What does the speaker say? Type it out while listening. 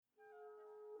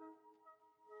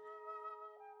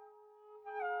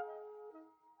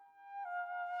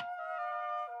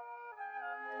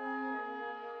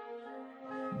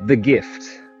The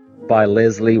Gift by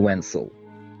Lesley Wentzell.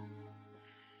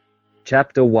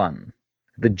 Chapter 1.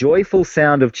 The joyful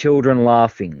sound of children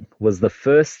laughing was the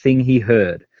first thing he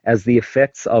heard as the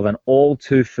effects of an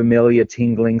all-too-familiar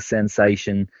tingling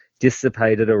sensation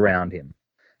dissipated around him.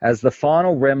 As the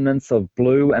final remnants of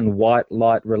blue and white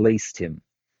light released him,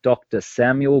 Dr.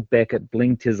 Samuel Beckett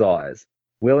blinked his eyes,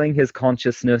 willing his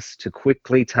consciousness to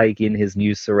quickly take in his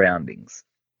new surroundings.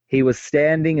 He was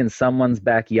standing in someone's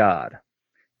backyard.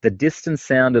 The distant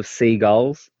sound of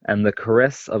seagulls and the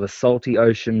caress of a salty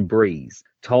ocean breeze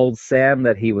told Sam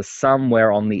that he was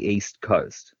somewhere on the East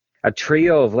Coast. A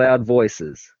trio of loud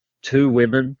voices, 2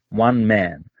 women, 1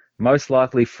 man, most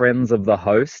likely friends of the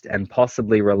host and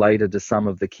possibly related to some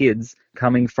of the kids,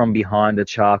 coming from behind a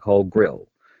charcoal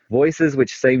grill. Voices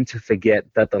which seemed to forget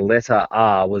that the letter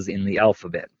R was in the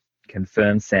alphabet,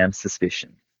 confirmed Sam's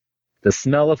suspicion. The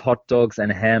smell of hot dogs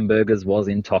and hamburgers was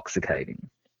intoxicating.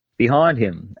 Behind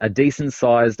him, a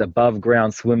decent-sized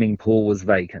above-ground swimming pool was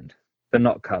vacant, but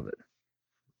not covered.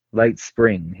 Late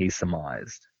spring, he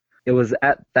surmised. It was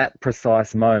at that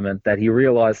precise moment that he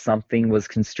realized something was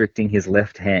constricting his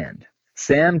left hand.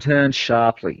 Sam turned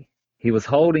sharply. He was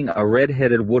holding a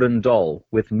red-headed wooden doll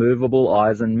with movable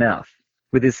eyes and mouth.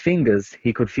 With his fingers,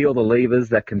 he could feel the levers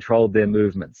that controlled their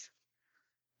movements.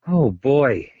 "Oh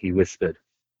boy," he whispered.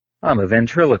 "I'm a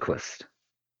ventriloquist."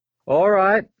 "All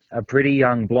right," a pretty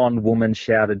young blonde woman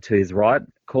shouted to his right,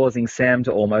 causing Sam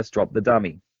to almost drop the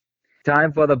dummy.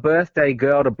 "Time for the birthday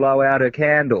girl to blow out her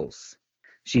candles."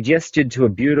 She gestured to a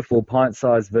beautiful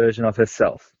pint-sized version of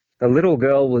herself. The little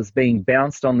girl was being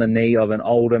bounced on the knee of an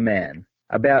older man,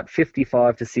 about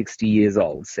 55 to 60 years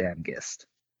old, Sam guessed.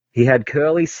 He had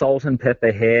curly salt and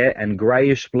pepper hair and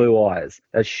greyish-blue eyes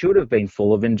that should have been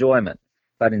full of enjoyment,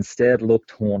 but instead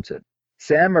looked haunted.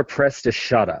 Sam repressed a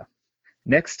shudder.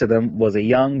 Next to them was a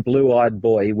young blue-eyed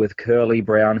boy with curly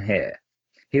brown hair.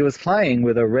 He was playing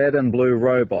with a red and blue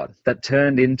robot that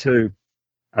turned into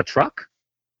a truck.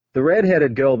 The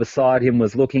red-headed girl beside him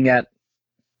was looking at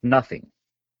nothing.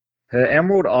 Her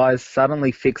emerald eyes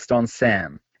suddenly fixed on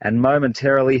Sam and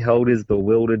momentarily held his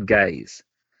bewildered gaze.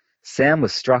 Sam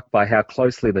was struck by how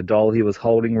closely the doll he was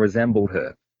holding resembled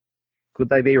her. Could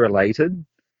they be related?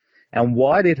 And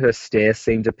why did her stare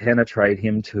seem to penetrate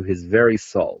him to his very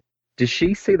soul? Does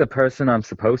she see the person I'm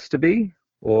supposed to be?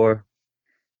 Or...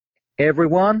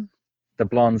 "Everyone," the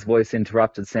blonde's voice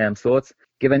interrupted Sam's thoughts,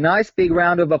 "give a nice big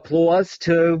round of applause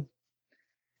to..."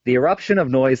 The eruption of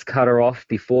noise cut her off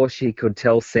before she could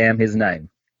tell Sam his name.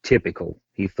 Typical,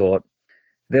 he thought.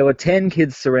 There were 10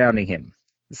 kids surrounding him.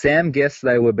 Sam guessed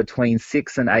they were between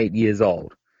 6 and 8 years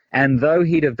old. And though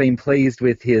he'd have been pleased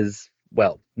with his,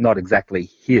 well, not exactly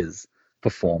his,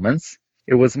 performance,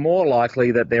 it was more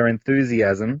likely that their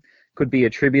enthusiasm could be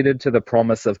attributed to the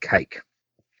promise of cake.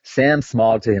 Sam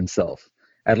smiled to himself.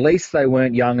 At least they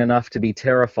weren't young enough to be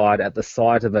terrified at the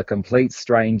sight of a complete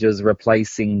stranger's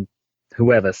replacing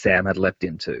whoever Sam had leapt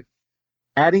into.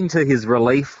 Adding to his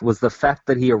relief was the fact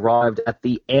that he arrived at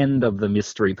the end of the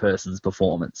mystery person's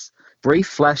performance. Brief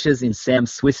flashes in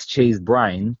Sam's Swiss cheese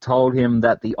brain told him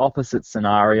that the opposite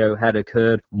scenario had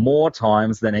occurred more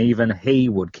times than even he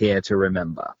would care to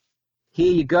remember.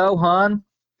 "Here you go, hon,"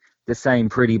 the same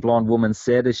pretty blonde woman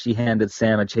said as she handed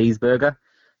Sam a cheeseburger.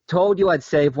 "Told you I'd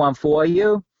save one for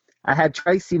you. I had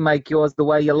Tracy make yours the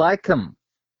way you like 'em."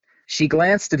 She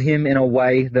glanced at him in a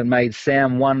way that made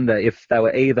Sam wonder if they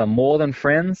were either more than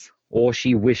friends or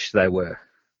she wished they were.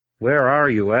 "Where are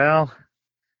you, Al?"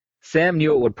 Sam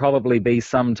knew it would probably be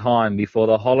some time before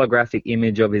the holographic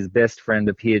image of his best friend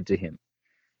appeared to him.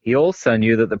 He also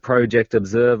knew that the Project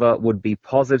Observer would be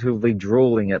positively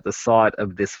drooling at the sight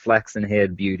of this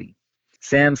flaxen-haired beauty.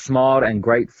 Sam smiled and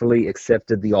gratefully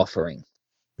accepted the offering.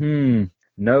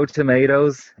 No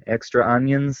tomatoes, extra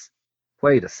onions.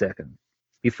 Wait a second.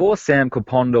 Before Sam could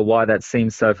ponder why that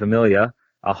seemed so familiar,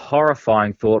 a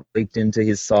horrifying thought leaked into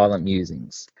his silent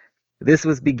musings. This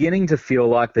was beginning to feel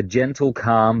like the gentle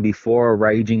calm before a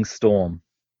raging storm.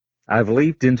 I've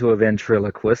leaped into a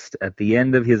ventriloquist at the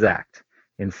end of his act,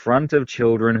 in front of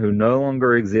children who no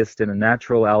longer exist in a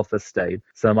natural alpha state,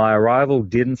 so my arrival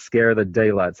didn't scare the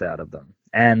daylights out of them.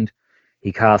 And,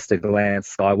 he cast a glance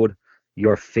skyward,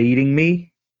 "You're feeding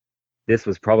me?" This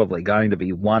was probably going to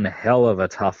be one hell of a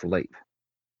tough leap.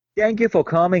 "Thank you for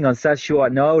coming on such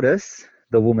short notice,"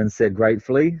 the woman said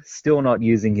gratefully, still not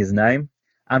using his name.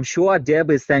 "I'm sure Deb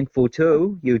is thankful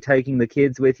too, you taking the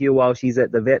kids with you while she's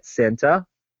at the vet center."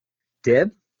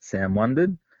 "Deb?" Sam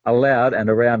wondered. Aloud and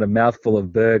around a mouthful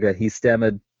of burger, he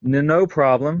stammered, No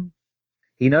problem."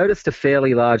 He noticed a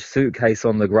fairly large suitcase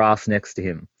on the grass next to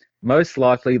him, most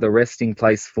likely the resting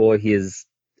place for his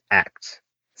act.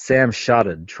 Sam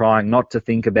shuddered, trying not to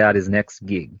think about his next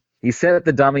gig. He set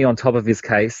the dummy on top of his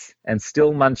case, and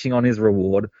still munching on his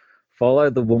reward,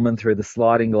 followed the woman through the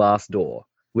sliding glass door,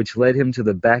 which led him to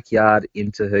the backyard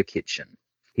into her kitchen.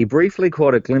 He briefly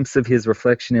caught a glimpse of his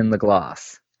reflection in the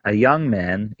glass, a young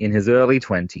man in his early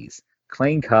 20s,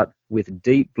 clean-cut, with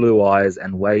deep blue eyes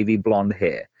and wavy blonde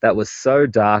hair that was so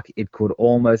dark it could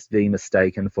almost be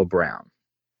mistaken for brown.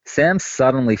 Sam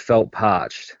suddenly felt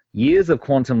parched. Years of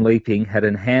quantum leaping had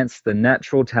enhanced the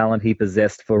natural talent he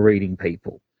possessed for reading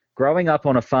people. Growing up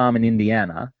on a farm in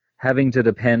Indiana, having to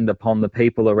depend upon the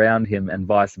people around him and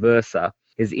vice versa,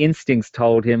 his instincts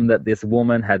told him that this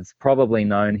woman had probably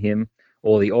known him,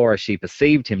 or the aura she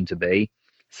perceived him to be,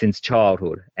 since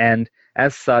childhood, and,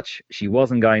 as such, she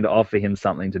wasn't going to offer him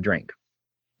something to drink.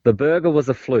 The burger was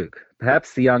a fluke.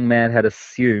 Perhaps the young man had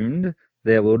assumed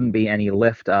there wouldn't be any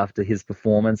left after his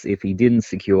performance if he didn't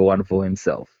secure one for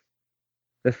himself.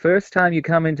 "The first time you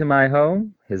come into my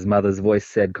home," his mother's voice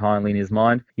said kindly in his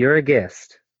mind, "you're a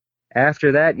guest.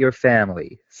 After that, you're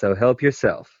family, so help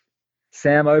yourself."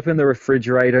 Sam opened the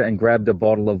refrigerator and grabbed a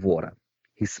bottle of water.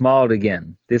 He smiled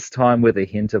again, this time with a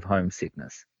hint of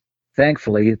homesickness.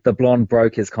 Thankfully, the blonde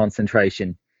broke his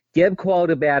concentration. "Deb called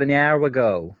about an hour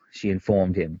ago," she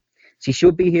informed him. "She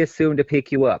should be here soon to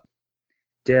pick you up."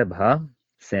 "Deb, huh?"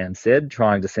 Sam said,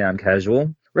 trying to sound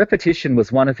casual. Repetition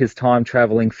was one of his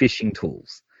time-traveling fishing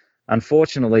tools.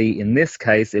 Unfortunately, in this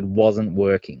case, it wasn't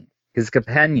working. His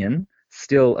companion,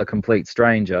 still a complete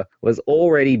stranger, was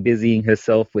already busying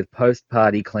herself with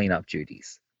post-party cleanup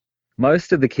duties.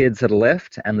 Most of the kids had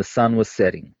left and the sun was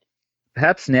setting.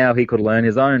 Perhaps now he could learn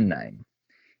his own name.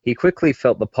 He quickly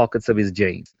felt the pockets of his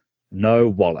jeans. No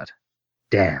wallet.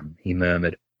 "Damn," he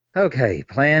murmured. "Okay,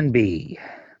 plan B."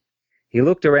 He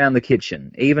looked around the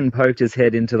kitchen, even poked his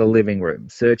head into the living room,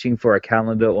 searching for a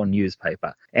calendar or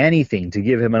newspaper, anything to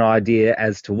give him an idea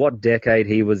as to what decade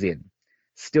he was in.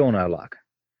 Still no luck.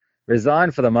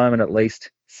 Resigned for the moment at least,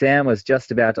 Sam was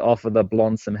just about to offer the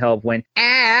blonde some help when,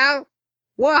 "Ow!"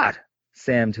 "What?"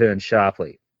 Sam turned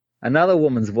sharply. Another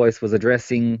woman's voice was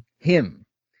addressing him.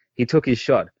 He took his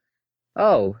shot.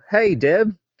 "Oh, hey,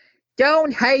 Deb."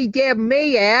 "Don't hey Deb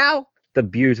me, Al," the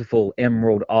beautiful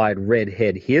emerald-eyed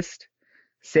redhead hissed.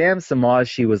 Sam surmised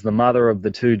she was the mother of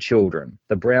the two children,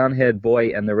 the brown-haired boy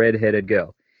and the red-headed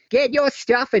girl. "Get your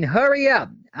stuff and hurry up.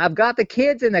 I've got the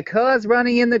kids and the cars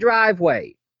running in the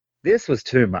driveway." This was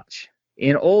too much.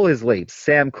 In all his leaps,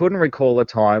 Sam couldn't recall a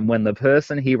time when the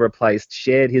person he replaced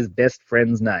shared his best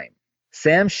friend's name.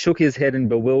 Sam shook his head in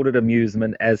bewildered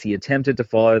amusement as he attempted to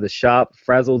follow the sharp,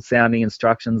 frazzled-sounding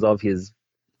instructions of his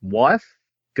wife?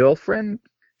 Girlfriend?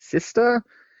 Sister?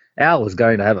 Al was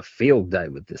going to have a field day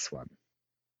with this one.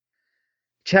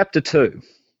 Chapter 2.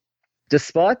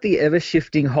 Despite the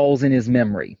ever-shifting holes in his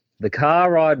memory, the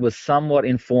car ride was somewhat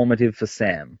informative for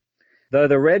Sam. Though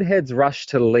the redhead's rush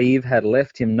to leave had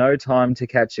left him no time to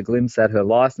catch a glimpse at her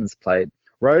license plate,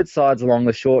 roadsides along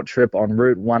the short trip on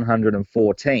Route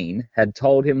 114 had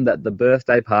told him that the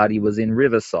birthday party was in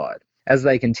Riverside. As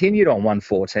they continued on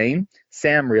 114,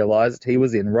 Sam realized he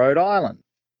was in Rhode Island.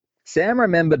 Sam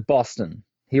remembered Boston.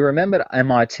 He remembered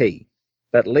MIT.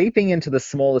 But leaping into the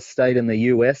smallest state in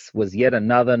the US was yet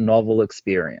another novel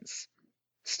experience.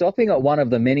 Stopping at one of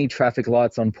the many traffic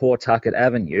lights on Pawtucket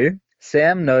Avenue,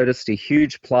 Sam noticed a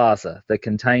huge plaza that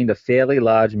contained a fairly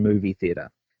large movie theater,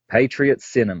 Patriot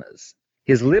Cinemas.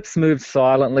 His lips moved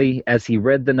silently as he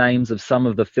read the names of some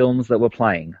of the films that were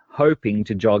playing, hoping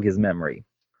to jog his memory.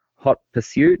 Hot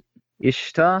Pursuit,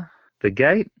 Ishtar, The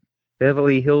Gate,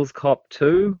 Beverly Hills Cop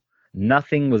 2.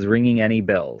 Nothing was ringing any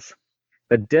bells.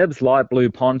 But Deb's light blue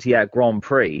Pontiac Grand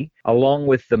Prix, along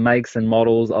with the makes and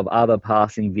models of other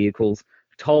passing vehicles,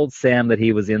 told Sam that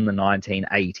he was in the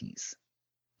 1980s.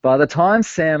 By the time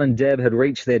Sam and Deb had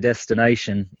reached their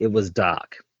destination, it was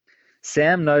dark.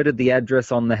 Sam noted the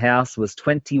address on the house was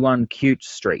 21 Cute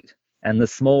Street, and the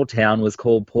small town was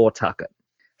called Pawtucket.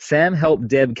 Sam helped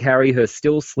Deb carry her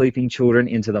still sleeping children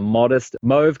into the modest,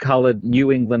 mauve-coloured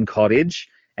New England cottage,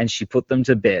 and she put them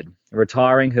to bed,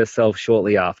 retiring herself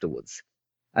shortly afterwards.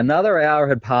 Another hour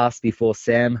had passed before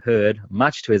Sam heard,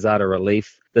 much to his utter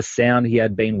relief, the sound he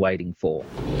had been waiting for.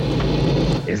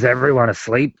 "Is everyone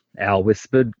asleep?" Al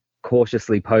whispered,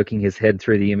 cautiously poking his head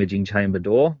through the imaging chamber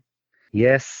door.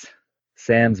 "Yes."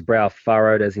 Sam's brow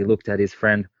furrowed as he looked at his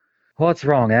friend. "What's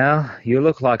wrong, Al? You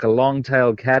look like a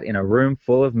long-tailed cat in a room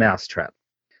full of mousetrap."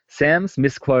 Sam's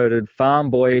misquoted,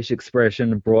 farm-boyish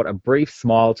expression brought a brief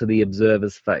smile to the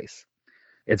observer's face.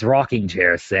 "It's rocking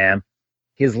chairs, Sam."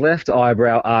 His left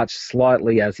eyebrow arched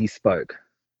slightly as he spoke.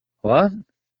 "What?"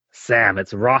 "Sam,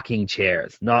 it's rocking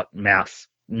chairs, not mouse.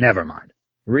 Never mind."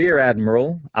 Rear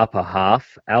Admiral, upper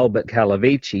half, Albert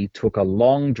Calavici took a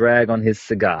long drag on his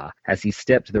cigar as he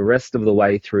stepped the rest of the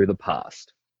way through the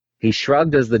past. He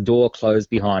shrugged as the door closed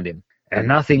behind him. "And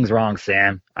nothing's wrong,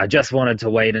 Sam. I just wanted to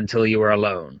wait until you were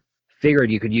alone.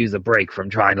 Figured you could use a break from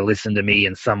trying to listen to me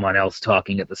and someone else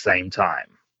talking at the same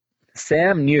time."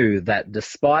 Sam knew that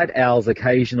despite Al's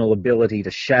occasional ability to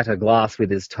shatter glass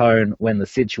with his tone when the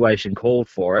situation called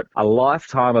for it, a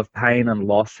lifetime of pain and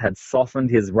loss had softened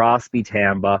his raspy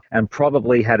timbre and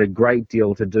probably had a great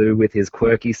deal to do with his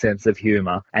quirky sense of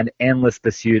humour and endless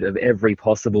pursuit of every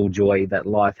possible joy that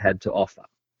life had to offer.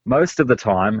 Most of the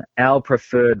time, Al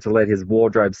preferred to let his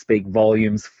wardrobe speak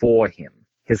volumes for him.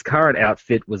 His current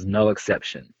outfit was no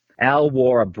exception. Al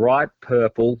wore a bright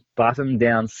purple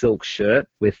button-down silk shirt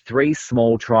with 3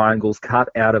 small triangles cut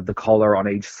out of the collar on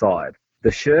each side.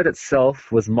 The shirt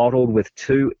itself was mottled with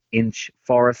 2-inch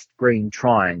forest green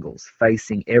triangles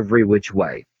facing every which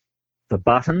way. The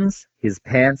buttons, his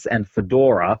pants and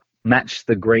fedora matched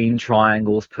the green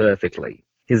triangles perfectly.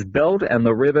 His belt and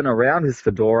the ribbon around his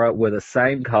fedora were the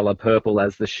same color purple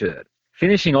as the shirt.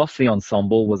 Finishing off the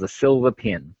ensemble was a silver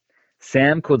pin.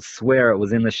 Sam could swear it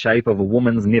was in the shape of a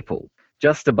woman's nipple,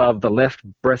 just above the left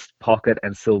breast pocket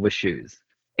and silver shoes.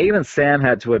 Even Sam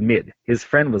had to admit his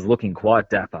friend was looking quite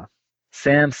dapper.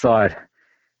 Sam sighed.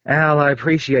 "Al, I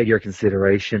appreciate your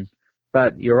consideration,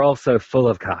 but you're also full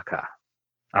of caca."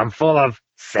 "I'm full of—"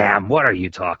 "Sam, what are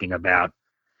you talking about?"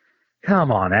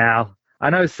 "Come on, Al. I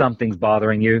know something's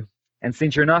bothering you, and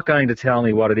since you're not going to tell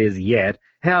me what it is yet,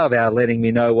 how about letting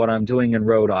me know what I'm doing in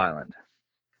Rhode Island?"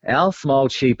 Al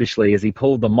smiled sheepishly as he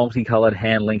pulled the multicolored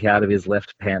hand link out of his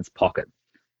left pants pocket.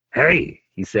 "Hey,"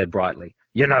 he said brightly,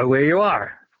 "you know where you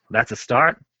are. That's a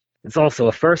start. It's also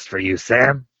a first for you,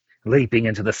 Sam. Leaping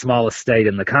into the smallest state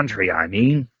in the country, I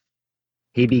mean."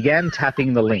 He began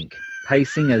tapping the link,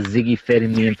 pacing as Ziggy fed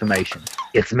him the information.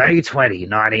 "It's May 20,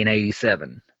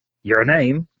 1987. Your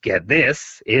name, get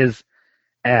this, is—"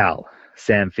 "Al,"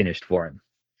 Sam finished for him.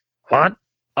 "What?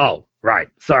 Oh, right,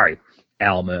 sorry,"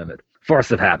 Al murmured.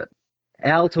 "Force of habit."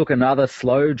 Al took another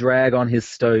slow drag on his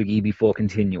stogie before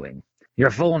continuing. "Your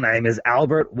full name is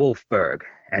Albert Wolfberg,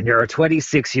 and you're a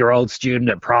 26-year-old student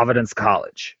at Providence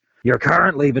College. You're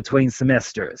currently between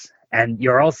semesters, and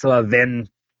you're also a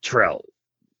ventril."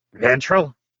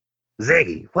 "Ventral?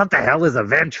 Ziggy, what the hell is a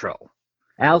ventral?"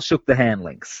 Al shook the hand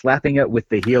link, slapping it with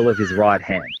the heel of his right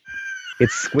hand. It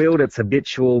squealed its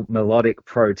habitual melodic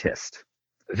protest.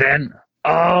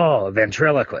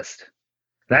 Ventriloquist.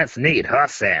 That's neat, huh,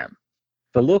 Sam?"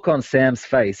 The look on Sam's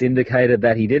face indicated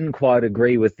that he didn't quite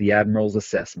agree with the Admiral's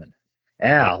assessment.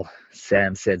 "Al,"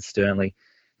 Sam said sternly,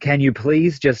 "can you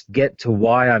please just get to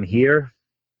why I'm here?"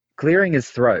 Clearing his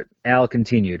throat, Al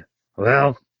continued,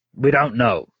 "Well, we don't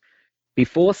know."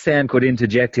 Before Sam could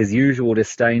interject his usual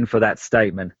disdain for that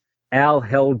statement, Al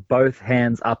held both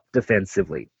hands up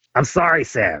defensively. "I'm sorry,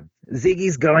 Sam.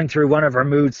 Ziggy's going through one of her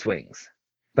mood swings.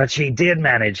 But she did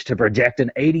manage to project an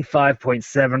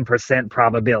 85.7%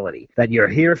 probability that you're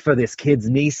here for this kid's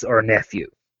niece or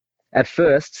nephew." At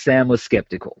first, Sam was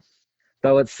skeptical.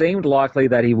 Though it seemed likely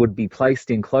that he would be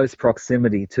placed in close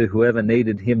proximity to whoever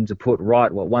needed him to put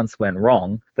right what once went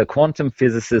wrong, the quantum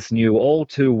physicist knew all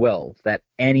too well that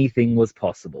anything was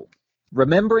possible.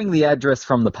 Remembering the address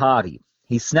from the party,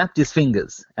 he snapped his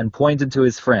fingers and pointed to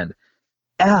his friend.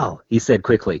 "Al," he said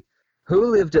quickly, "who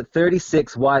lived at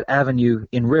 36 White Avenue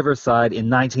in Riverside in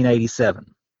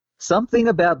 1987? Something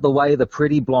about the way the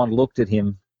pretty blonde looked at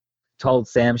him told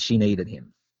Sam she needed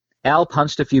him. Al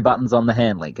punched a few buttons on the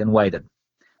hand link and waited.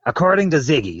 "According to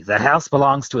Ziggy, the house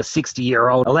belongs to a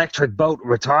 60-year-old electric boat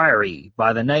retiree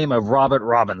by the name of Robert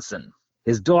Robinson.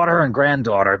 His daughter and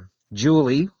granddaughter,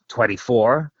 Julie,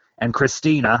 24, and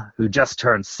Christina, who just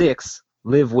turned 6,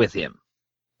 live with him."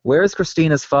 "Where is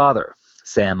Christina's father?"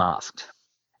 Sam asked.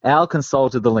 Al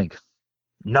consulted the link.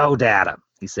 "No data,"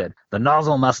 he said. "The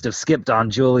nozzle must have skipped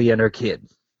on Julie and her kid."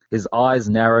 His eyes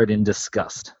narrowed in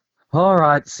disgust. "All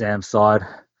right," Sam sighed.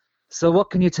 "So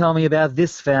what can you tell me about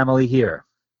this family here?"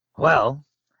 "Well,"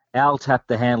 Al tapped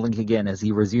the hand link again as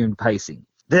he resumed pacing.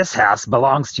 "This house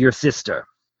belongs to your sister.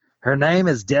 Her name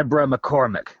is Deborah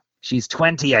McCormick. She's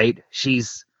 28.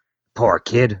 Poor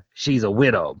kid, she's a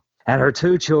widow. And her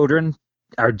 2 children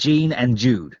are Jean and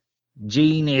Jude.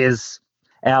 Jean is—"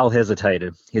 Al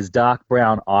hesitated. His dark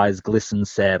brown eyes glistened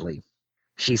sadly.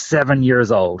 "She's 7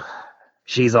 years old.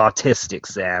 She's autistic,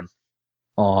 Sam."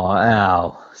 "Oh,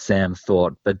 Al," Sam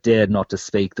thought, but dared not to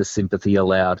speak the sympathy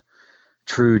aloud.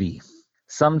 Trudy.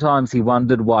 Sometimes he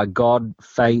wondered why God,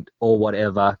 fate, or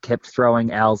whatever kept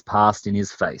throwing Al's past in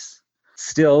his face.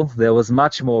 Still, there was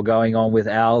much more going on with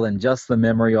Al than just the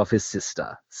memory of his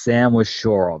sister. Sam was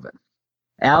sure of it.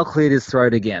 Al cleared his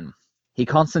throat again. He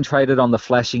concentrated on the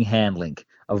flashing hand link,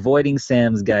 avoiding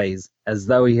Sam's gaze as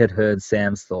though he had heard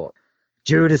Sam's thought.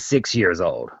 Jude is 6 years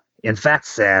old. In fact,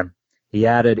 Sam, he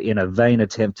added in a vain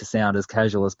attempt to sound as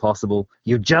casual as possible,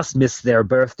 you just missed their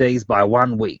birthdays by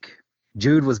 1 week.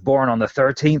 Jude was born on the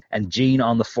 13th and Jean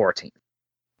on the 14th.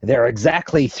 They're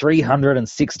exactly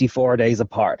 364 days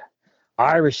apart.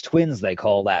 Irish twins, they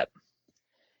call that.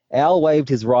 Al waved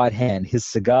his right hand, his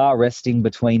cigar resting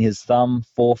between his thumb,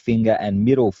 forefinger, and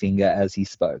middle finger as he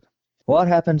spoke. What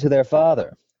happened to their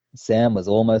father? Sam was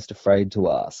almost afraid to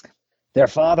ask. Their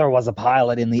father was a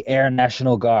pilot in the Air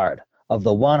National Guard of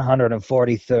the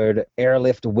 143rd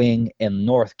Airlift Wing in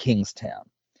North Kingstown.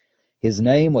 His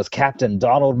name was Captain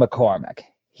Donald McCormack.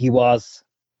 He was...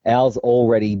 Al's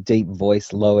already deep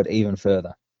voice lowered even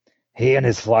further. He and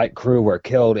his flight crew were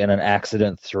killed in an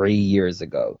accident 3 years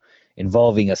ago,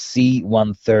 involving a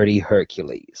C-130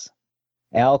 Hercules.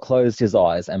 Al closed his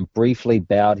eyes and briefly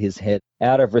bowed his head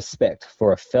out of respect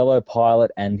for a fellow pilot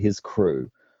and his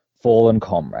crew, fallen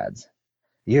comrades.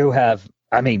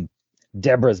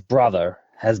 Deborah's brother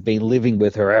has been living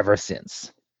with her ever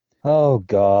since. Oh,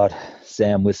 God,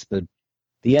 Sam whispered.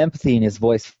 The empathy in his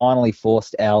voice finally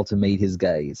forced Al to meet his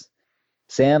gaze.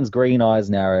 Sam's green eyes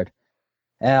narrowed.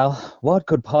 Al, what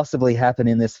could possibly happen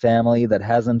in this family that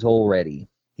hasn't already?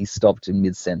 He stopped in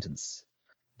mid-sentence.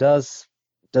 Does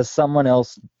someone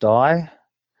else die?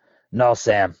 No,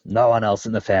 Sam, no one else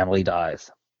in the family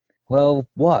dies. Well,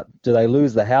 what? Do they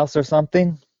lose the house or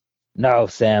something? No,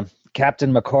 Sam.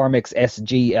 Captain McCormick's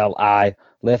SGLI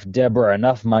left Deborah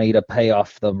enough money to pay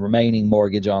off the remaining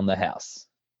mortgage on the house.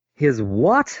 His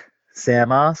what?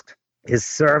 Sam asked. His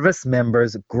service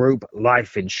members' group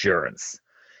life insurance,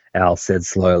 Al said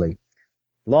slowly.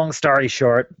 Long story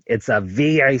short, it's a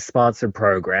VA-sponsored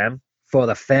program for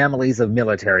the families of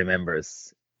military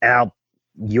members. Al,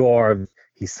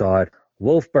 he sighed,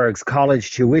 Wolfberg's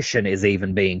college tuition is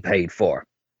even being paid for.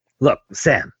 Look,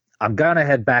 Sam, I'm going to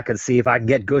head back and see if I can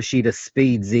get Gushy to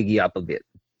speed Ziggy up a bit.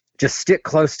 Just stick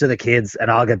close to the kids and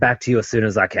I'll get back to you as soon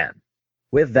as I can.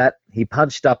 With that, he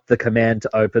punched up the command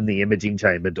to open the imaging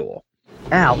chamber door.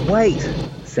 Al, wait,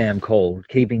 Sam called,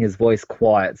 keeping his voice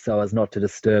quiet so as not to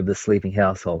disturb the sleeping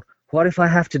household. What if I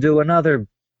have to do another,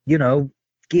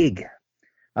 gig?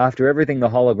 After everything the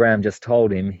hologram just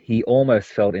told him, he almost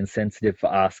felt insensitive for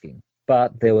asking.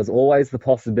 But there was always the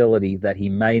possibility that he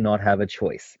may not have a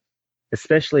choice,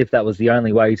 especially if that was the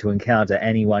only way to encounter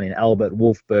anyone in Albert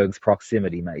Wolfberg's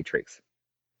proximity matrix.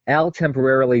 Al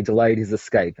temporarily delayed his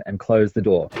escape and closed the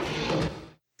door.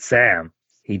 Sam,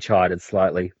 he chided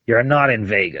slightly, you're not in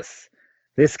Vegas.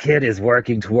 This kid is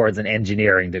working towards an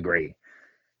engineering degree.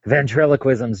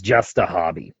 Ventriloquism's just a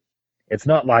hobby. It's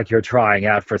not like you're trying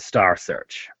out for Star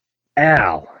Search.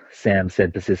 Al, Sam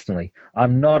said persistently,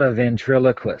 I'm not a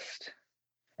ventriloquist.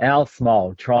 Al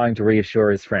smiled, trying to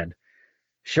reassure his friend.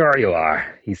 Sure you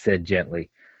are, he said gently.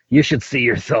 You should see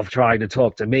yourself trying to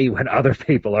talk to me when other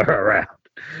people are around.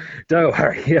 Don't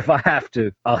worry, if I have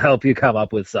to, I'll help you come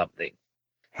up with something.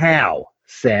 How?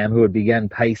 Sam, who had begun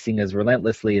pacing as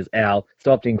relentlessly as Al,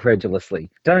 stopped incredulously.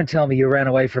 Don't tell me you ran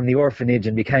away from the orphanage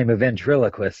and became a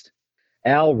ventriloquist.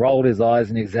 Al rolled his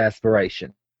eyes in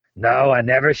exasperation. No, I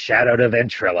never shadowed a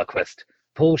ventriloquist.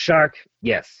 Pool shark?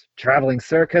 Yes. Traveling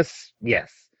circus?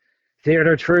 Yes.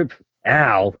 Theater troupe?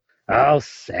 Al? Oh,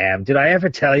 Sam, did I ever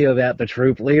tell you about the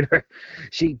troop leader?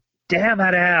 Damn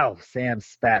it, Al, Sam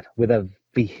spat with a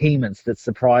vehemence that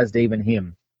surprised even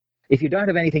him. If you don't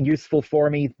have anything useful for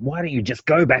me, why don't you just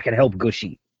go back and help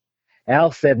Gushy?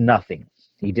 Al said nothing.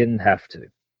 He didn't have to.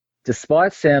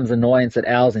 Despite Sam's annoyance at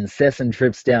Al's incessant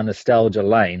trips down nostalgia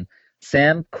lane,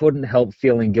 Sam couldn't help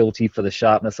feeling guilty for the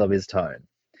sharpness of his tone.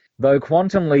 Though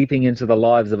quantum leaping into the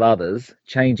lives of others,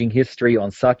 changing history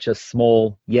on such a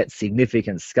small yet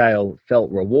significant scale felt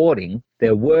rewarding,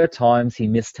 there were times he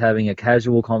missed having a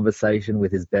casual conversation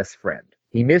with his best friend.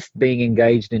 He missed being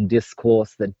engaged in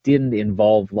discourse that didn't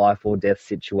involve life or death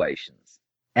situations.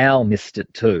 Al missed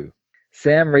it too.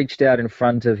 Sam reached out in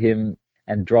front of him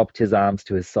and dropped his arms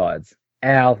to his sides.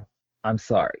 Al, I'm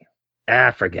sorry.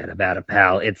 Forget about it,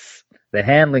 pal. The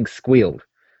handling squealed,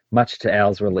 much to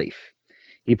Al's relief.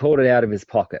 He pulled it out of his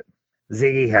pocket.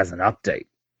 Ziggy has an update,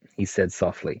 he said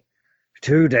softly.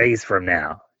 2 days from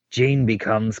now, Jean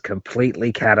becomes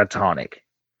completely catatonic.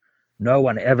 No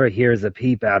one ever hears a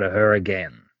peep out of her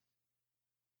again.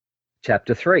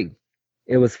 Chapter 3.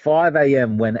 It was 5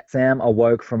 a.m. when Sam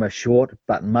awoke from a short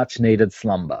but much-needed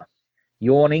slumber.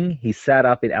 Yawning, he sat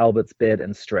up in Albert's bed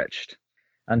and stretched.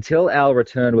 Until Al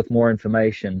returned with more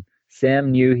information,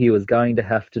 Sam knew he was going to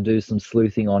have to do some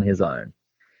sleuthing on his own.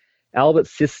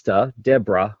 Albert's sister,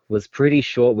 Deborah, was pretty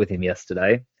short with him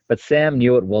yesterday, but Sam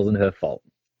knew it wasn't her fault.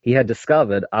 He had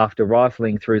discovered, after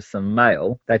rifling through some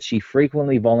mail, that she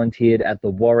frequently volunteered at the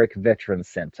Warwick Veterans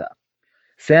Centre.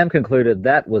 Sam concluded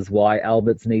that was why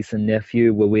Albert's niece and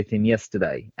nephew were with him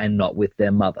yesterday, and not with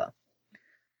their mother.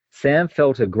 Sam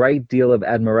felt a great deal of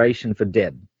admiration for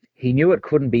Deb. He knew it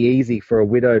couldn't be easy for a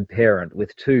widowed parent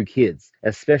with 2 kids,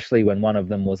 especially when one of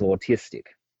them was autistic.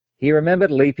 He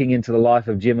remembered leaping into the life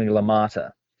of Jimmy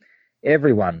LaMarta.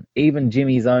 Everyone, even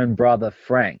Jimmy's own brother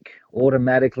Frank,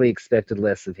 automatically expected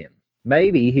less of him.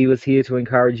 Maybe he was here to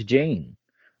encourage Jean.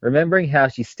 Remembering how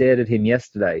she stared at him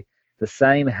yesterday, the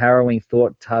same harrowing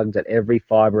thought tugged at every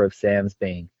fibre of Sam's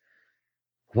being.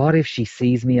 What if she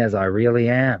sees me as I really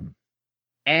am?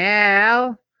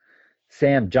 Al!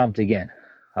 Sam jumped again.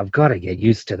 I've got to get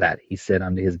used to that, he said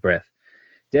under his breath.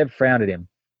 Deb frowned at him.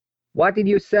 What did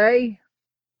you say?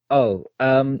 Oh,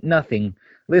 nothing.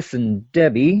 Listen,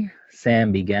 Debbie,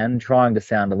 Sam began, trying to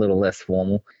sound a little less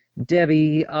formal.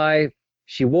 Debbie,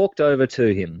 She walked over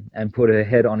to him and put her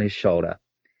head on his shoulder.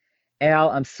 Al,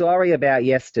 I'm sorry about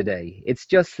yesterday. It's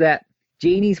just that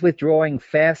Jeannie's withdrawing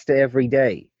faster every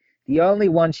day. The only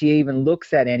one she even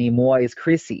looks at anymore is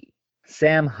Chrissy.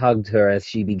 Sam hugged her as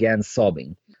she began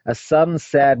sobbing. A sudden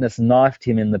sadness knifed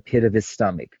him in the pit of his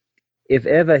stomach. If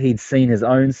ever he'd seen his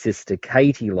own sister,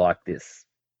 Katie, like this.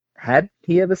 Had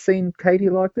he ever seen Katie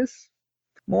like this?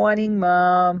 Morning,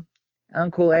 Mom.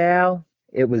 Uncle Al.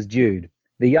 It was Jude.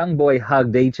 The young boy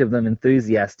hugged each of them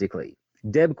enthusiastically.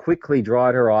 Deb quickly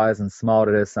dried her eyes and smiled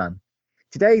at her son.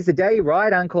 Today's the day,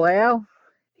 right, Uncle Al?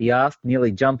 He asked,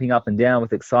 nearly jumping up and down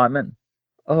with excitement.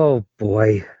 Oh,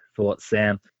 boy, thought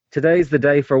Sam. Today's the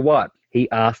day for what? He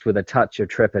asked with a touch of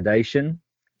trepidation.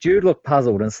 Jude looked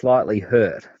puzzled and slightly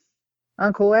hurt.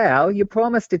 Uncle Al, you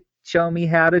promised to show me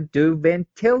how to do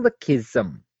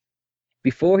ventriloquism.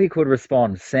 Before he could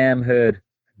respond, Sam heard,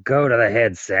 Go to the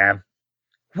head, Sam.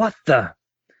 What the?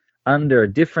 Under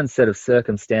a different set of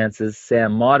circumstances,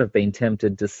 Sam might have been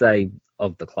tempted to say,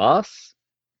 of the class?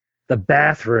 The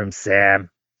bathroom, Sam.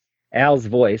 Al's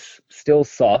voice, still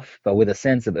soft, but with a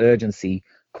sense of urgency,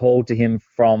 called to him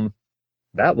from...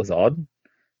 That was odd.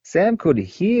 Sam could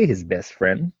hear his best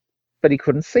friend, but he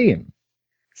couldn't see him.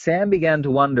 Sam began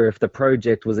to wonder if the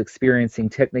project was experiencing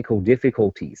technical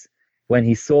difficulties when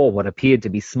he saw what appeared to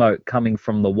be smoke coming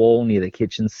from the wall near the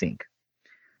kitchen sink.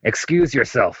 Excuse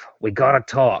yourself, we gotta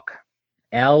talk.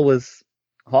 Al was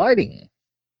hiding.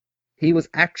 He was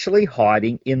actually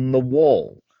hiding in the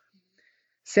wall.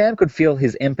 Sam could feel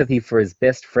his empathy for his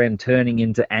best friend turning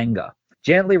into anger.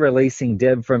 Gently releasing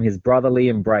Deb from his brotherly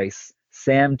embrace,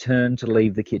 Sam turned to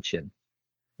leave the kitchen.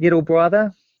 Little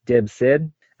brother, Deb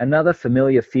said. Another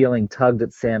familiar feeling tugged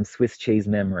at Sam's Swiss cheese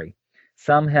memory.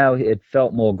 Somehow it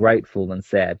felt more grateful than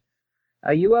sad.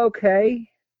 Are you okay?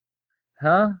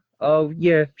 Huh? Oh,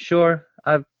 yeah, sure.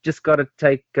 I've just got to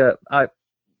take...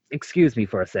 Excuse me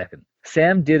for a second.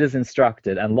 Sam did as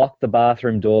instructed and locked the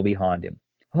bathroom door behind him.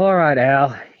 All right, Al,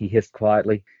 he hissed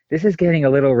quietly. This is getting a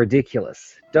little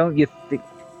ridiculous. Don't you think...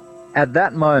 At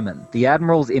that moment, the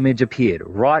Admiral's image appeared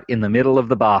right in the middle of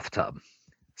the bathtub.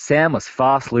 Sam was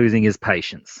fast losing his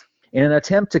patience. In an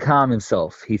attempt to calm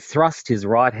himself, he thrust his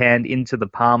right hand into the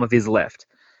palm of his left.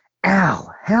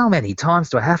 Al, how many times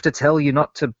do I have to tell you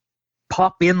not to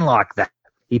pop in like that?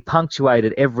 He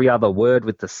punctuated every other word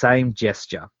with the same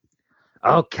gesture.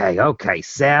 Okay,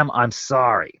 Sam, I'm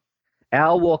sorry.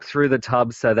 Al walked through the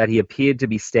tub so that he appeared to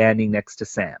be standing next to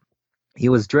Sam. He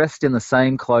was dressed in the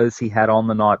same clothes he had on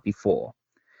the night before.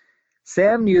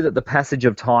 Sam knew that the passage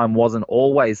of time wasn't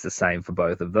always the same for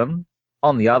both of them.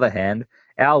 On the other hand,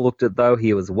 Al looked as though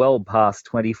he was well past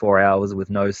 24 hours with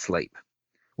no sleep.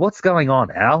 What's going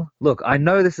on, Al? Look, I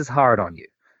know this is hard on you.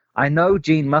 I know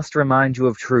Jean must remind you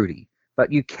of Trudy,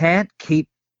 but you can't keep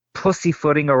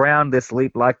pussyfooting around this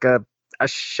leap like a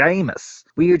Seamus.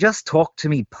 Will you just talk to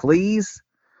me, please?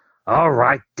 All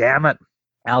right, damn it.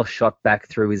 Al shot back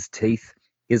through his teeth.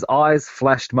 His eyes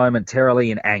flashed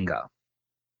momentarily in anger,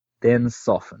 then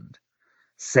softened.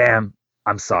 Sam,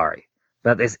 I'm sorry,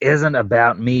 but this isn't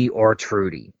about me or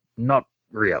Trudy. Not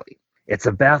really. It's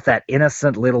about that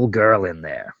innocent little girl in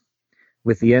there.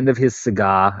 With the end of his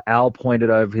cigar, Al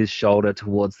pointed over his shoulder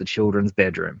towards the children's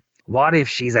bedroom. What if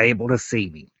she's able to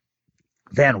see me?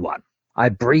 Then what? I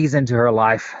breeze into her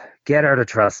life, get her to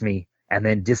trust me, and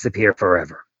then disappear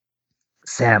forever.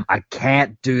 Sam, I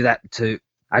can't do that too.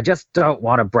 I just don't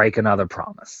want to break another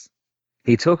promise.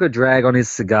 He took a drag on his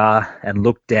cigar and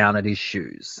looked down at his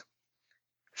shoes.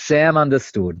 Sam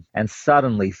understood and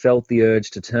suddenly felt the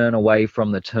urge to turn away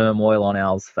from the turmoil on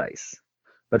Al's face,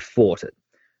 but fought it.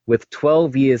 With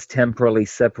 12 years temporarily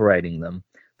separating them,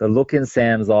 The look in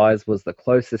Sam's eyes was the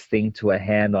closest thing to a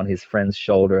hand on his friend's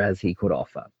shoulder as he could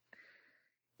offer.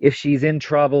 If she's in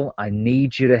trouble, I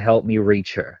need you to help me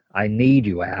reach her. I need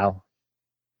you, Al.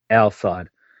 Al sighed.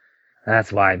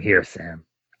 That's why I'm here, Sam.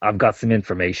 I've got some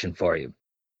information for you.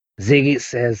 Ziggy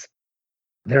says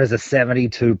there's a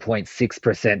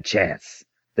 72.6% chance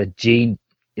that Jean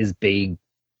is being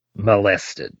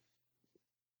molested.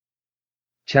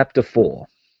 Chapter 4.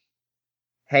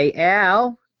 Hey,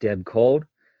 Al, Deb called.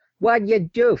 What'd you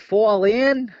do, fall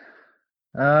in?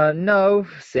 No,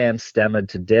 Sam stammered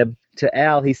to Deb. To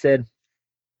Al, he said,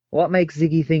 what makes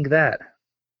Ziggy think that?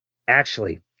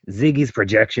 Actually, Ziggy's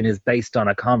projection is based on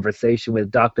a conversation with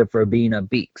Dr. Verbena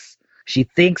Beeks. She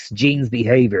thinks Jean's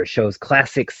behavior shows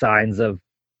classic signs of...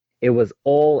 It was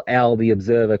all Al the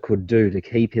observer could do to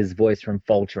keep his voice from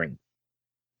faltering.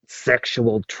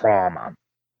 Sexual trauma.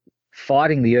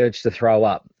 Fighting the urge to throw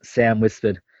up, Sam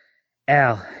whispered,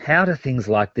 Al, how do things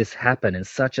like this happen in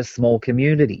such a small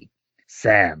community?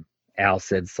 Sam, Al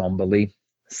said somberly,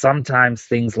 sometimes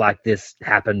things like this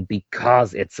happen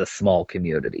because it's a small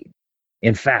community.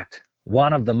 In fact,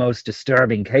 one of the most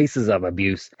disturbing cases of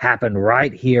abuse happened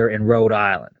right here in Rhode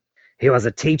Island. He was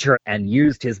a teacher and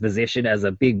used his position as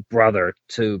a big brother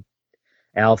to...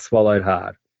 Al swallowed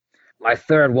hard. My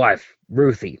third wife,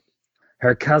 Ruthie.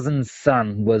 Her cousin's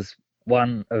son was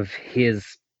one of his...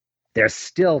 They're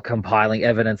still compiling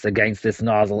evidence against this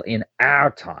nozzle in our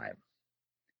time.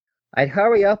 I'd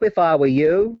hurry up if I were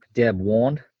you, Deb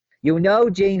warned. You know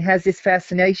Jean has this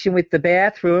fascination with the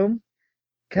bathroom.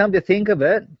 Come to think of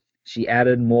it, she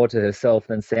added more to herself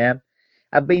than Sam,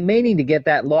 I've been meaning to get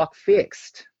that lock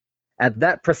fixed. At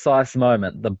that precise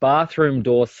moment, the bathroom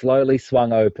door slowly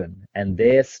swung open, and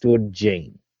there stood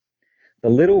Jean. The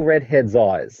little redhead's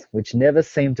eyes, which never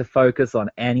seemed to focus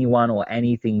on anyone or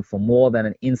anything for more than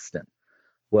an instant,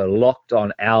 were locked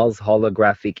on Al's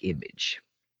holographic image.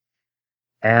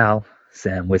 Al,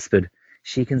 Sam whispered,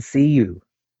 she can see you.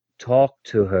 Talk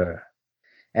to her.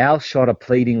 Al shot a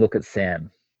pleading look at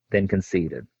Sam, then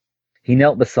conceded. He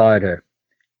knelt beside her.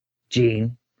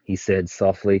 Jean, he said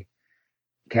softly,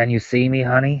 can you see me,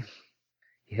 honey?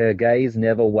 Her gaze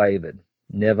never wavered,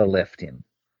 never left him.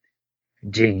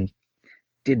 Jean,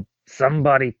 did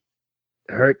somebody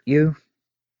hurt you?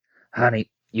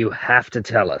 Honey, you have to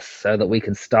tell us so that we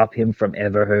can stop him from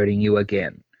ever hurting you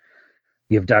again.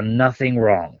 You've done nothing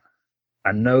wrong.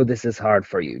 I know this is hard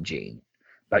for you, Jean,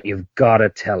 but you've got to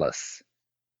tell us.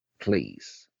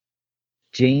 Please.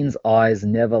 Jean's eyes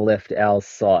never left Al's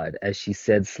side as she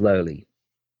said slowly,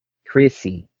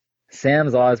 Chrissy.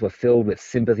 Sam's eyes were filled with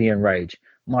sympathy and rage.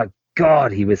 My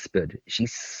God, he whispered. She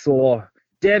saw...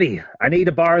 Debbie, I need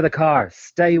to borrow the car.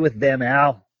 Stay with them,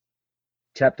 Al.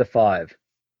 Chapter 5.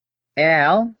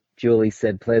 Al, Julie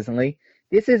said pleasantly,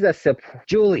 this is a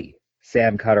Julie,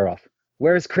 Sam cut her off.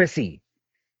 Where's Chrissy?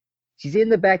 She's in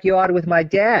the backyard with my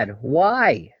dad.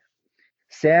 Why?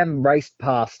 Sam raced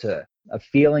past her, a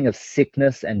feeling of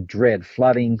sickness and dread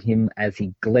flooding him as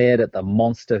he glared at the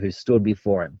monster who stood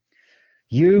before him.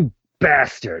 You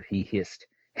bastard, he hissed.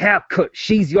 How could...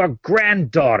 She's your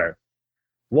granddaughter.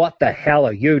 What the hell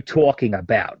are you talking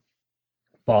about?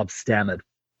 Bob stammered.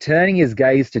 Turning his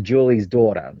gaze to Julie's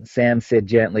daughter, Sam said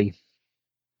gently,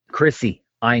 Chrissy,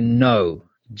 I know.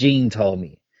 Jean told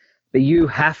me. But you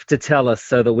have to tell us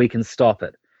so that we can stop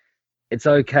it. It's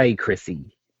okay,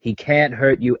 Chrissy. He can't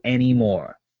hurt you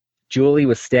anymore. Julie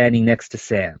was standing next to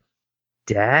Sam.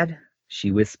 Dad?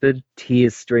 She whispered,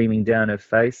 tears streaming down her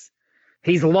face.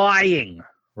 He's lying,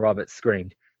 Robert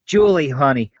screamed. Julie,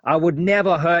 honey, I would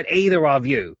never hurt either of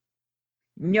you.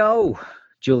 No.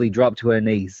 Julie dropped to her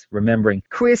knees, remembering.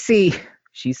 Chrissy,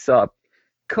 she sobbed.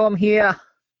 Come here.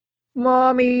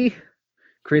 Mommy.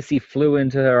 Chrissy flew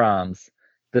into her arms.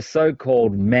 The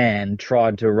so-called man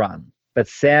tried to run, but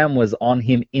Sam was on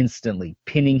him instantly,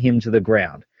 pinning him to the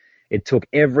ground. It took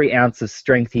every ounce of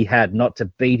strength he had not to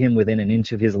beat him within an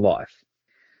inch of his life.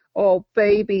 Oh,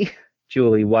 baby,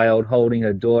 Julie wailed, holding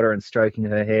her daughter and stroking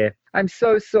her hair. I'm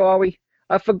so sorry.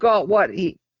 I forgot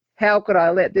How could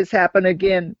I let this happen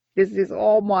again? This is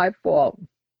all my fault.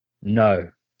 No,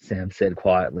 Sam said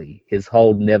quietly, his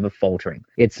hold never faltering.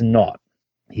 It's not.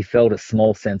 He felt a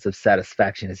small sense of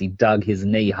satisfaction as he dug his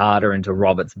knee harder into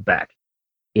Robert's back.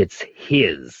 It's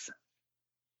his.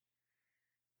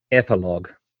 Epilogue.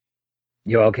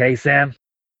 You okay, Sam?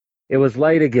 It was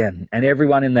late again, and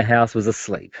everyone in the house was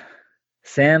asleep.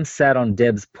 Sam sat on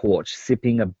Deb's porch,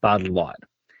 sipping a Bud Light.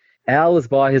 Al was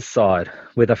by his side,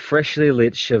 with a freshly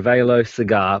lit Chevalo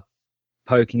cigar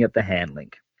poking at the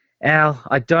handlink. Al,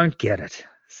 I don't get it,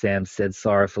 Sam said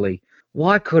sorrowfully.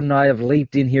 Why couldn't I have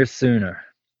leaped in here sooner?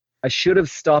 I should have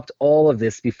stopped all of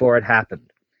this before it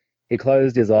happened. He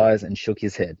closed his eyes and shook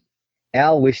his head.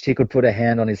 Al wished he could put a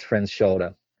hand on his friend's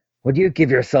shoulder. "Would you give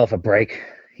yourself a break?"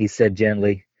 he said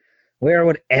gently. "Where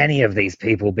would any of these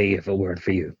people be if it weren't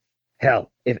for you? Hell,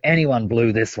 if anyone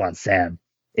blew this one, Sam,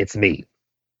 it's me."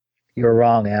 "You're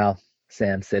wrong, Al,"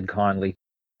 Sam said kindly.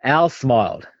 Al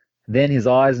smiled. Then his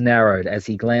eyes narrowed as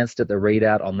he glanced at the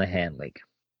readout on the hand link.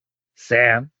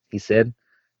 "Sam," he said,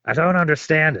 "I don't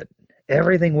understand it.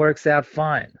 Everything works out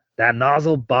fine. That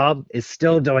nozzle, Bob, is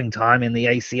still doing time in the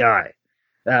ACI.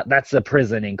 That's the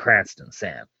prison in Cranston,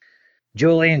 Sam.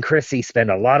 Julie and Chrissy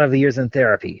spend a lot of years in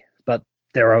therapy, but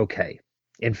they're okay.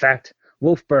 In fact,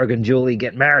 Wolfberg and Julie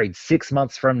get married 6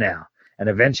 months from now and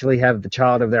eventually have the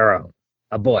child of their own,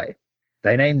 a boy.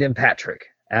 They named him Patrick,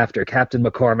 after Captain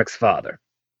McCormick's father."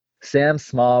 Sam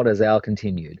smiled as Al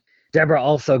continued. "Deborah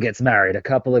also gets married a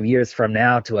couple of years from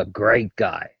now to a great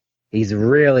guy. He's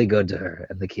really good to her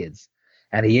and the kids,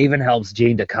 and he even helps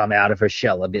Jean to come out of her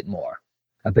shell a bit more."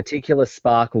 A particular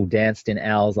sparkle danced in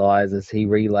Al's eyes as he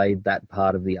relayed that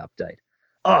part of the update.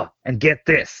 "Oh, and get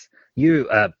this.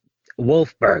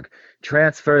 Wolfberg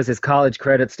transfers his college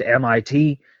credits to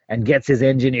MIT and gets his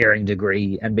engineering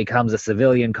degree and becomes a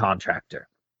civilian contractor.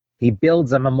 He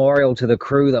builds a memorial to the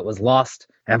crew that was lost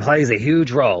and plays a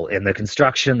huge role in the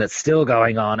construction that's still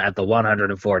going on at the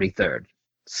 143rd.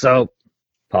 So,"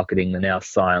 pocketing the now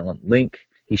silent link,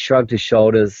 he shrugged his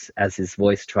shoulders as his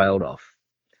voice trailed off.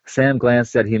 Sam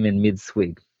glanced at him in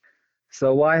mid-swig.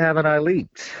 "So why haven't I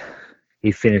leaped?"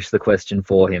 He finished the question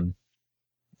for him.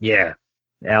 "Yeah,"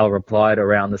 Al replied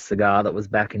around the cigar that was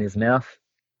back in his mouth.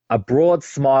 A broad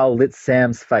smile lit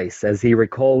Sam's face as he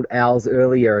recalled Al's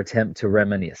earlier attempt to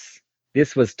reminisce.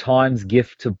 This was time's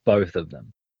gift to both of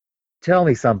them. "Tell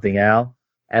me something, Al."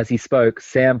 As he spoke,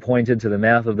 Sam pointed to the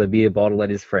mouth of the beer bottle at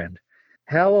his friend.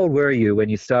 "How old were you when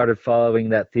you started following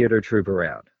that theater troupe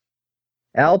around?"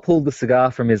 Al pulled the cigar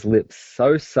from his lips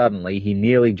so suddenly he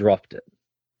nearly dropped it.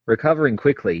 Recovering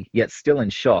quickly, yet still in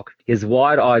shock, his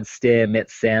wide-eyed stare met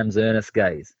Sam's earnest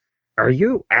gaze. "Are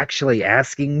you actually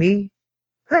asking me?"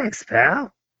 "Thanks,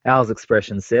 pal," Al's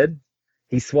expression said.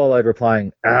 He swallowed,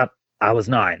 replying, I was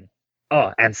 9.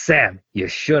 "Oh, and Sam, you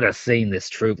should have seen this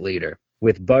troop leader."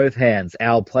 With both hands,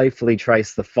 Al playfully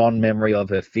traced the fond memory of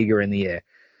her figure in the air.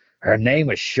 "Her name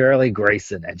was Shirley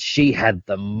Grayson, and she had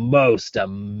the most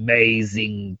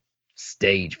amazing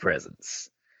stage presence."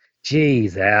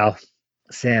 "Geez, Al,"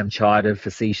 Sam chided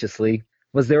facetiously.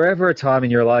 "Was there ever a time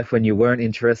in your life when you weren't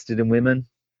interested in women?"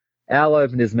 Al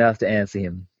opened his mouth to answer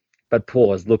him, but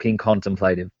paused, looking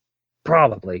contemplative.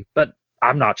 "Probably, but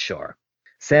I'm not sure."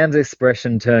 Sam's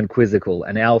expression turned quizzical,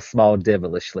 and Al smiled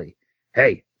devilishly.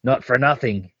 "Hey, not for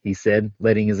nothing," he said,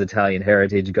 letting his Italian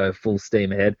heritage go full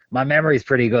steam ahead. "My memory's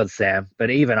pretty good, Sam, but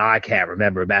even I can't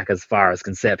remember back as far as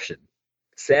conception."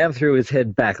 Sam threw his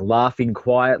head back, laughing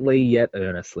quietly yet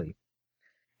earnestly.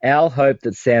 Al hoped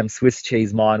that Sam's Swiss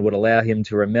cheese mind would allow him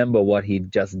to remember what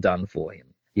he'd just done for him.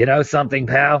 "You know something,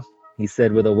 pal?" he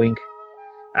said with a wink.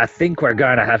 "I think we're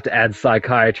going to have to add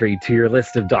psychiatry to your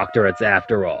list of doctorates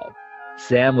after all."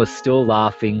 Sam was still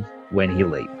laughing when he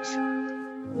leaped.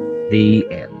 The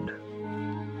end.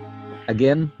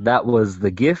 Again, that was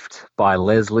The Gift by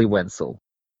Lesley Wentzell.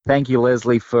 Thank you,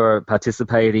 Lesley, for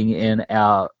participating in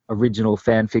our original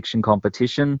fan fiction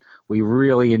competition. We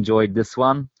really enjoyed this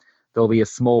one. There'll be a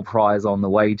small prize on the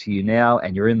way to you now,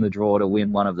 and you're in the draw to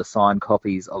win one of the signed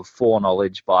copies of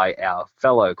Foreknowledge by our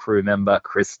fellow crew member,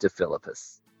 Chris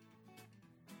DeFilippis.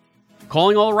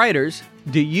 Calling all writers,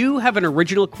 do you have an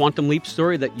original Quantum Leap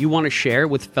story that you want to share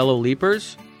with fellow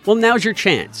leapers? Well, now's your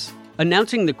chance.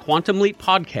 Announcing the Quantum Leap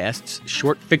Podcast's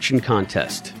short fiction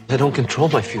contest. I don't control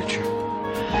my future.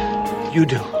 You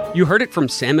do. You heard it from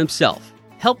Sam himself.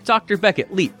 Help Dr.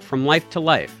 Beckett leap from life to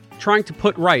life, trying to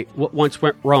put right what once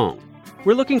went wrong.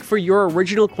 We're looking for your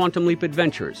original Quantum Leap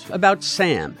adventures about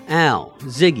Sam, Al,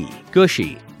 Ziggy,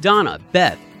 Gushy, Donna,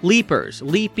 Beth, leapers,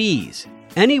 leapees,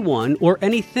 anyone or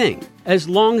anything, as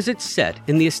long as it's set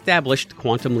in the established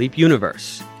Quantum Leap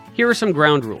universe. Here are some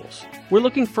ground rules. We're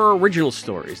looking for original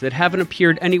stories that haven't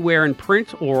appeared anywhere in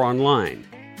print or online.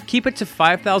 Keep it to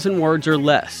 5,000 words or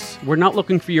less. We're not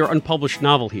looking for your unpublished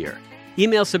novel here.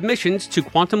 Email submissions to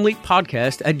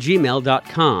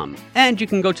quantumleappodcast@gmail.com, and you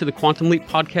can go to the Quantum Leap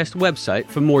Podcast website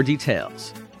for more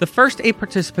details. The first 8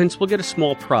 participants will get a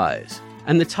small prize,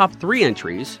 and the top 3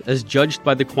 entries, as judged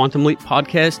by the Quantum Leap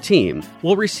Podcast team,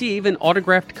 will receive an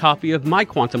autographed copy of my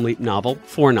Quantum Leap novel,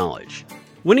 Foreknowledge.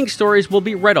 Winning stories will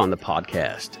be read on the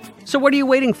podcast. So what are you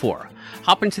waiting for?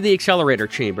 Hop into the accelerator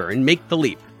chamber and make the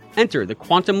leap. Enter the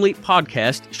Quantum Leap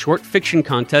Podcast short fiction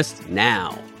contest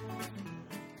now.